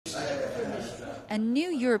A new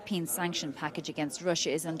European sanction package against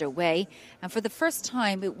Russia is underway, and for the first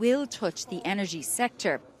time it will touch the energy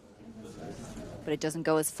sector. But it doesn't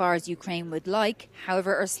go as far as Ukraine would like.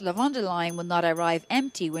 However, Ursula von der Leyen will not arrive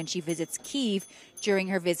empty when she visits Kyiv during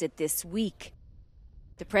her visit this week.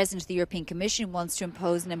 The President of the European Commission wants to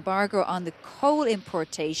impose an embargo on the coal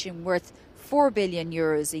importation worth €4 billion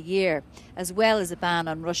a year, as well as a ban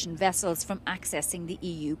on Russian vessels from accessing the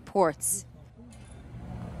EU ports.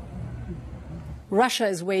 Russia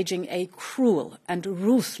is waging a cruel and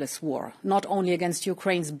ruthless war, not only against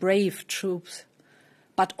Ukraine's brave troops,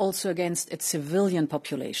 but also against its civilian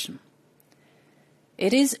population.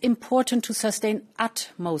 It is important to sustain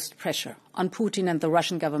utmost pressure on Putin and the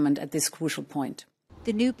Russian government at this crucial point.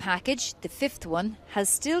 The new package, the fifth one, has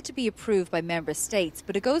still to be approved by member states,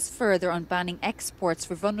 but it goes further on banning exports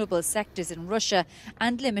for vulnerable sectors in Russia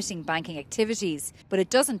and limiting banking activities. But it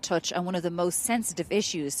doesn't touch on one of the most sensitive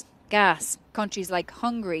issues: gas. Countries like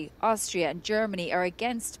Hungary, Austria and Germany are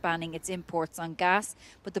against banning its imports on gas,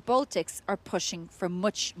 but the Baltics are pushing for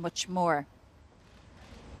much, much more.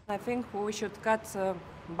 I think we should cut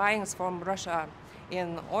buyings from Russia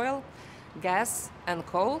in oil, gas and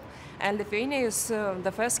coal. And Lithuania is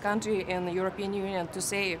the first country in the European Union to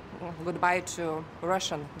say goodbye to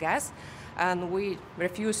Russian gas. And we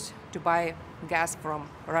refused to buy gas from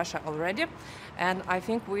Russia already. And I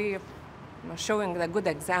think we showing a good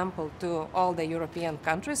example to all the European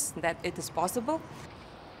countries that it is possible.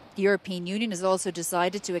 The European Union has also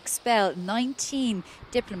decided to expel 19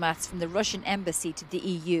 diplomats from the Russian embassy to the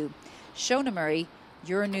EU. Shona Murray,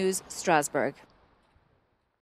 Euronews, Strasbourg.